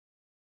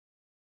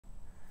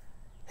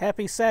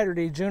Happy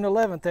Saturday, June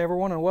 11th,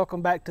 everyone, and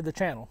welcome back to the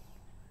channel.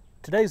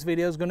 Today's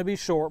video is going to be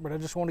short, but I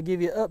just want to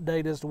give you an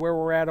update as to where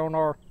we're at on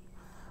our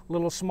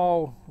little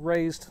small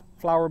raised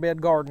flower bed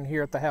garden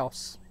here at the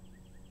house.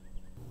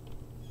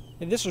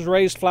 And this is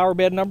raised flower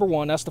bed number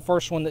 1. That's the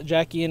first one that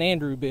Jackie and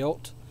Andrew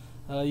built.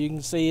 You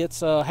can see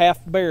it's half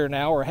bare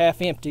now, or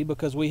half empty,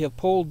 because we have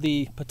pulled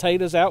the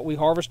potatoes out. We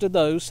harvested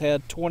those,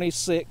 had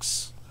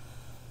 26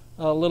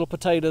 little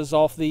potatoes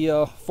off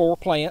the 4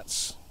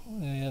 plants,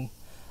 and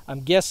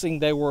I'm guessing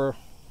they were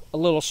a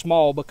little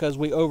small because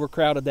we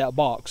overcrowded that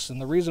box. And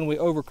the reason we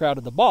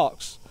overcrowded the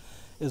box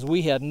is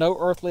we had no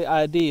earthly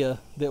idea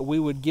that we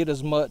would get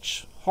as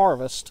much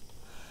harvest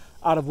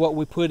out of what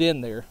we put in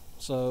there.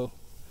 So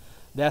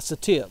that's a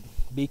tip.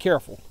 Be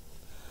careful.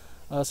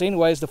 So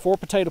anyways, the 4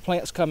 potato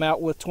plants come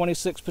out with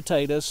 26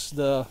 potatoes.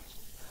 The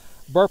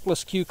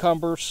burpless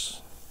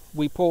cucumbers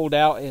we pulled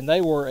out, and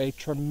they were a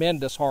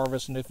tremendous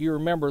harvest. And if you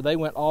remember, they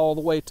went all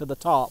the way to the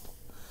top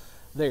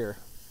there.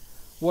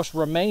 What's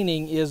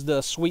remaining is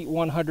the sweet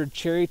 100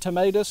 cherry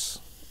tomatoes.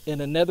 And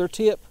another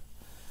tip,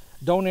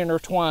 don't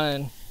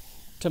intertwine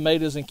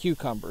tomatoes and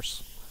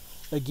cucumbers.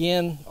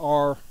 Again,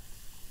 our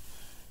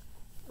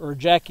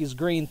Jackie's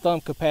green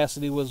thumb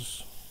capacity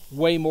was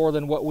way more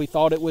than what we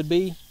thought it would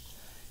be.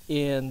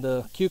 And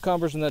the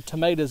cucumbers and the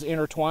tomatoes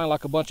intertwined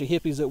like a bunch of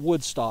hippies at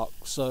Woodstock.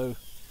 So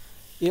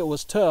it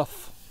was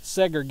tough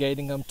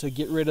segregating them to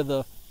get rid of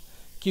the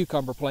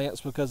cucumber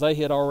plants because they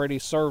had already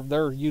served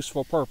their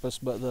useful purpose.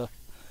 But the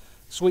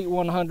sweet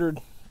 100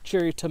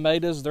 cherry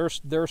tomatoes,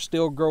 they're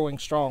still growing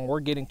strong.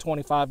 We're getting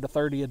 25 to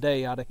 30 a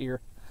day out of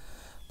here.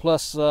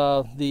 Plus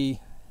the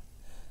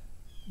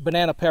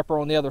banana pepper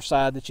on the other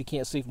side that you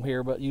can't see from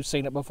here, but you've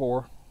seen it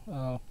before.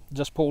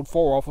 Just pulled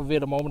 4 off of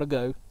it a moment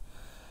ago.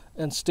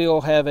 And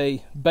still have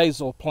a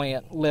basil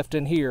plant left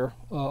in here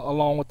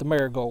along with the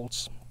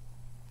marigolds.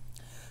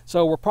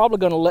 So we're probably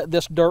going to let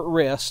this dirt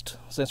rest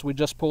since we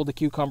just pulled the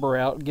cucumber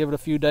out. Give it a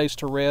few days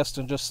to rest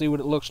and just see what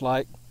it looks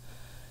like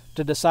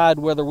to decide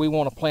whether we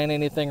want to plant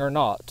anything or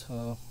not.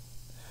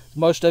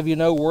 Most of you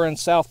know we're in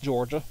South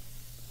Georgia,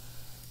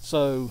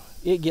 so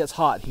it gets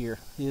hot here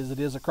as it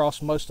is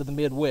across most of the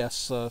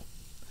Midwest. So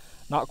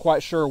not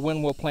quite sure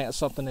when we'll plant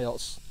something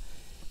else.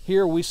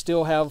 Here we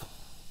still have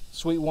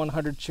sweet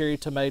 100 cherry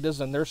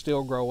tomatoes, and they're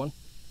still growing.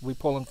 We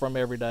pull them from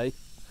every day.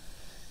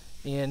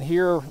 And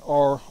here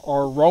are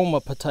our Roma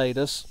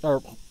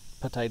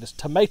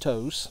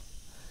tomatoes,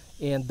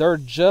 and they're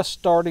just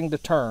starting to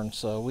turn.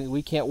 So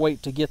we can't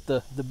wait to get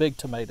the big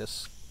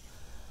tomatoes.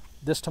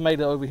 This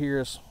tomato over here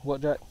is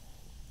what, Jack?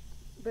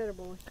 Better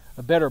boy.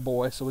 A better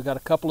boy. So we got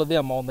a couple of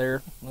them on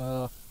there,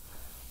 4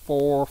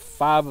 or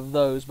 5 of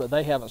those, but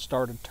they haven't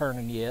started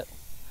turning yet.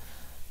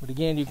 But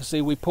again, you can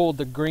see we pulled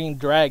the green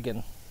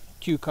dragon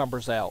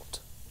cucumbers out.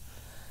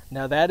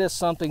 Now that is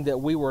something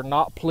that we were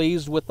not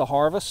pleased with the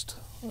harvest.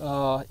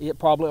 It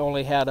probably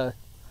only had a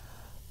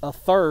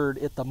third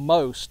at the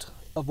most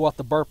of what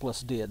the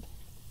burpless did.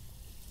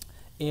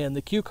 And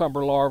the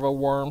cucumber larva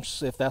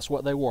worms, if that's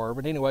what they were,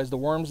 but anyways, the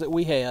worms that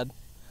we had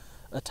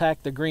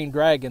attacked the green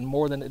dragon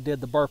more than it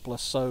did the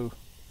burpless. So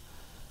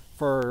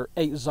for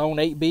zone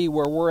 8B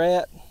where we're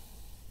at,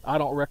 I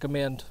don't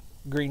recommend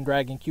green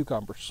dragon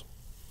cucumbers.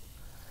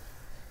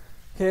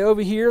 Okay,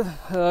 over here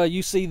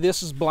you see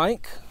this is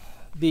blank.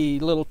 The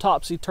little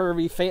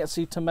topsy-turvy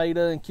fancy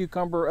tomato and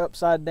cucumber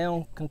upside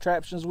down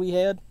contraptions we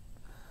had,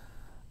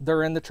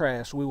 they're in the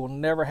trash. We will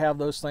never have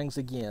those things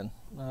again.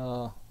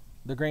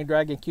 The green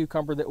dragon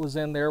cucumber that was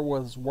in there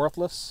was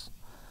worthless.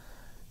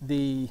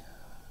 The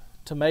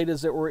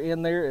tomatoes that were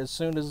in there, as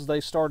soon as they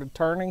started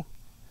turning,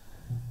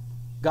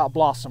 got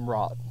blossom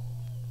rot.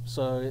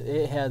 So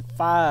it had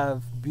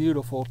 5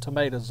 beautiful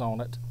tomatoes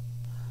on it.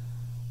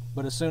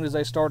 But as soon as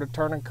they started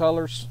turning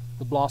colors,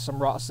 the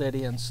blossom rot set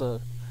in.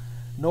 So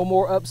no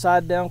more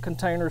upside down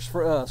containers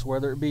for us,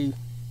 whether it be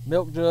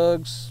milk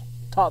jugs,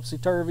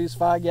 topsy-turvies,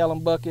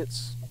 5-gallon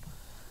buckets,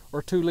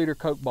 or 2-liter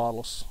Coke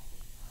bottles.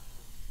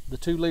 The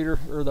 2-liter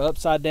or the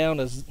upside down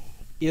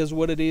is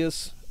what it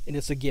is, and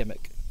it's a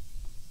gimmick.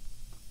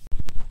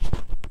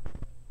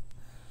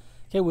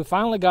 Okay, we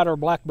finally got our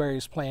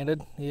blackberries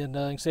planted, and you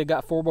can see I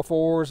got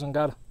 4x4s and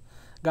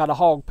got a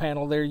hog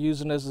panel there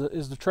using as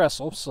the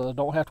trestle, so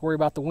don't have to worry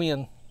about the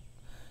wind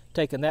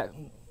taking that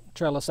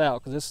trellis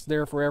out because it's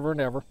there forever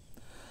and ever.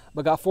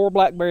 But got 4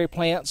 blackberry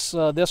plants.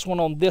 This one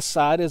on this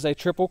side is a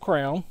triple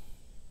crown.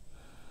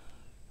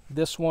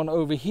 This one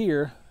over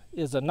here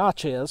is a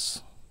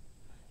Natchez,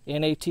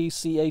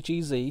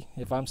 N-A-T-C-H-E-Z,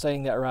 if I'm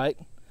saying that right.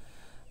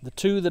 The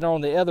 2 that are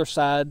on the other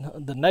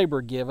side, the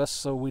neighbor gave us,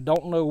 so we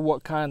don't know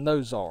what kind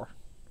those are.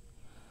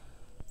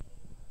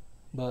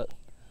 But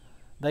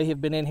they have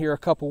been in here a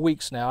couple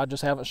weeks now. I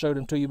just haven't showed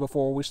them to you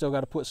before. We still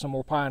got to put some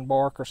more pine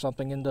bark or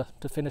something in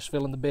to finish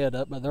filling the bed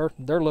up, but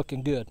they're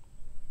looking good.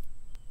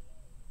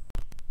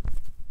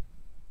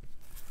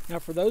 Now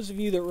for those of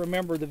you that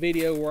remember the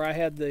video where I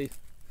had the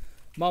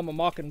mama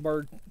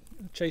mockingbird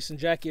chasing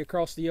Jackie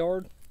across the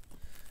yard,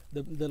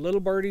 the little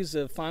birdies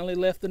have finally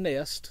left the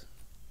nest,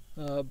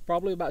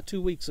 probably about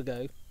 2 weeks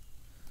ago.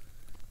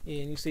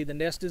 And you see the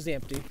nest is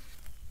empty.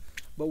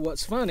 But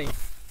what's funny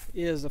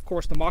is, of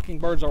course, the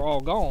mockingbirds are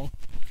all gone.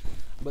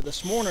 But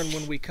this morning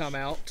when we come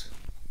out,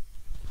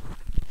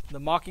 the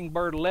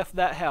mockingbird left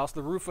that house,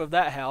 the roof of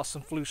that house,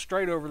 and flew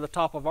straight over the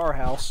top of our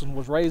house and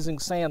was raising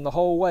sand the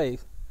whole way.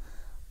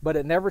 But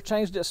it never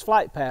changed its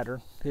flight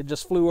pattern. It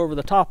just flew over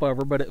the top of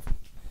her, but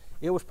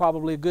it was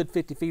probably a good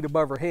 50 feet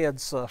above her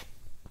head. So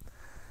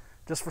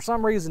just for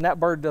some reason, that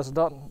bird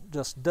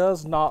just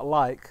does not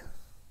like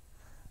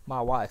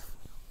my wife.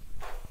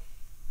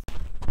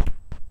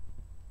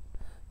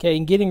 Okay,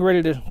 and getting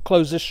ready to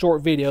close this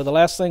short video, the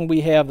last thing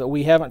we have that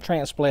we haven't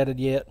transplanted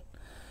yet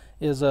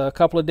is a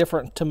couple of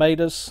different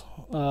tomatoes,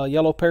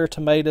 yellow pear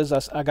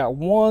tomatoes. I got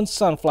one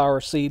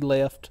sunflower seed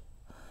left.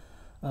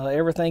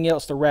 Everything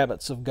else the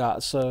rabbits have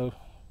got. So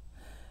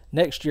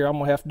next year I'm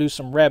going to have to do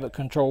some rabbit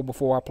control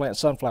before I plant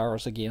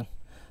sunflowers again.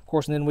 Of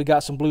course, and then we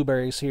got some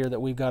blueberries here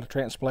that we've got to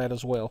transplant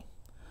as well.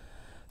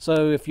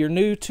 So if you're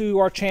new to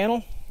our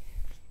channel,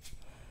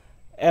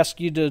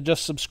 ask you to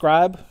just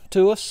subscribe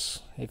to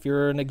us. If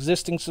you're an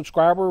existing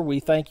subscriber, we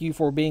thank you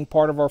for being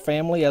part of our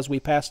family as we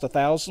passed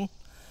 1,000.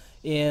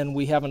 And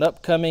we have an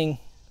upcoming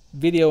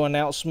video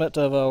announcement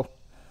of a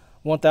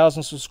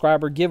 1,000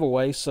 subscriber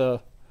giveaway.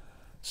 So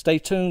stay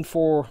tuned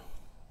for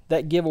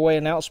that giveaway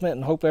announcement,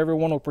 and hope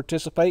everyone will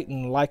participate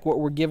and like what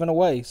we're giving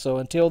away. So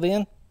until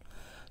then,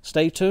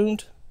 stay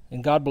tuned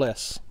and God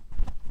bless.